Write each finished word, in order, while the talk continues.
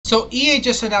So EA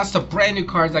just announced the brand new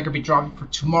cards that are going to be dropping for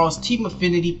tomorrow's Team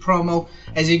Affinity promo.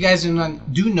 As you guys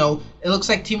do know, it looks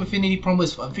like Team Affinity promo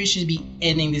is officially be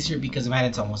ending this year because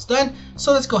Madden's almost done.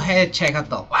 So let's go ahead and check out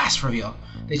the last reveal.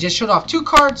 They just showed off 2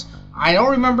 cards. I don't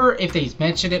remember if they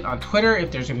mentioned it on Twitter,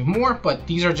 if there's going to be more, but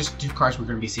these are just 2 cards we're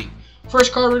going to be seeing.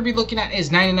 First card we're going to be looking at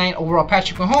is 99 overall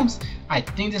Patrick Mahomes. I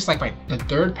think this is like the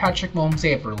 3rd Patrick Mahomes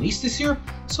they have released this year.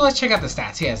 So let's check out the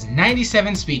stats. He has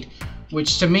 97 speed,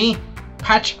 which to me,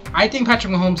 I think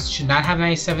Patrick Mahomes should not have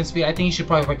 97 speed. I think he should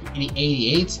probably have like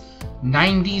 88s,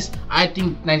 90s. I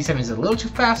think 97 is a little too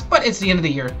fast, but it's the end of the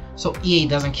year, so EA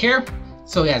doesn't care.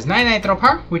 So he has 99 throw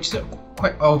power, which is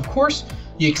quite, of course,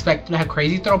 you expect to have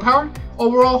crazy throw power.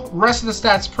 Overall, rest of the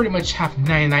stats pretty much have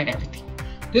 99 everything.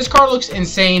 This card looks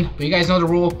insane, but you guys know the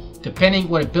rule. Depending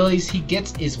what abilities he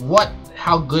gets is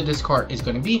how good this card is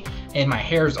going to be. And my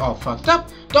hair is all fucked up.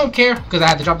 Don't care, because I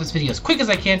had to drop this video as quick as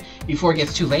I can before it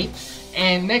gets too late.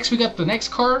 And next we got the next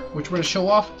card, which we're going to show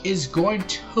off, is going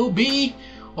to be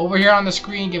over here on the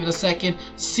screen. Give it a second.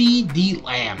 CD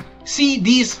Lamb.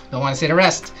 CDs, don't want to say the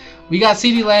rest. We got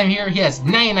CD Lamb here. He has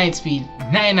 99 speed,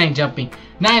 99 jumping,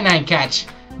 99 catch,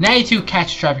 92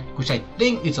 catch traffic, which I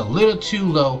think is a little too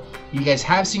low. You guys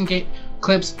have seen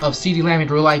clips of CD Lamb in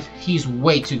real life. He's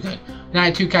way too good.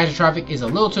 92 catch traffic is a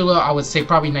little too low. I would say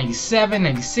probably 97,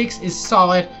 96 is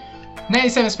solid.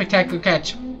 97 spectacular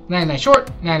catch, 99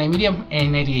 short, 99 medium,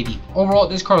 and 98 deep. Overall,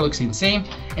 this card looks insane,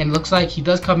 and looks like he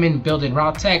does come in built-in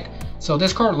route tech. So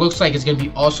this card looks like it's going to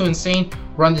be also insane.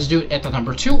 Run this dude at the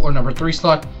number 2 or number 3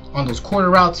 slot on those quarter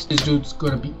routes. This dude's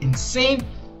going to be insane.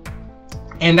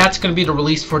 And that's going to be the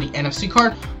release for the NFC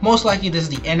card. Most likely this is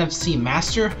the NFC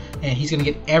Master, and he's going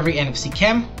to get every NFC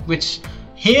chem, which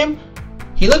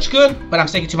he looks good, but I'm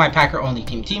sticking to my Packer only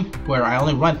team where I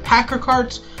only run Packer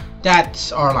cards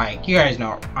that are like, you guys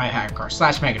know, I have cards /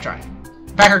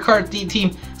 Megatron. Packer card team /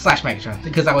 Megatron,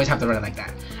 because I always have to run it like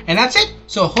that. And that's it.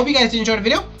 So hope you guys did enjoy the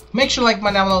video. Make sure to like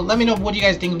my down below. Let me know what you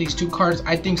guys think of these 2 cards.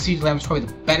 I think CD Lamb is probably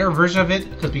the better version of it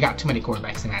because we got too many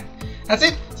quarterbacks in that. That's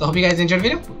it. So hope you guys enjoyed the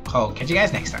video. I'll catch you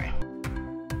guys next time.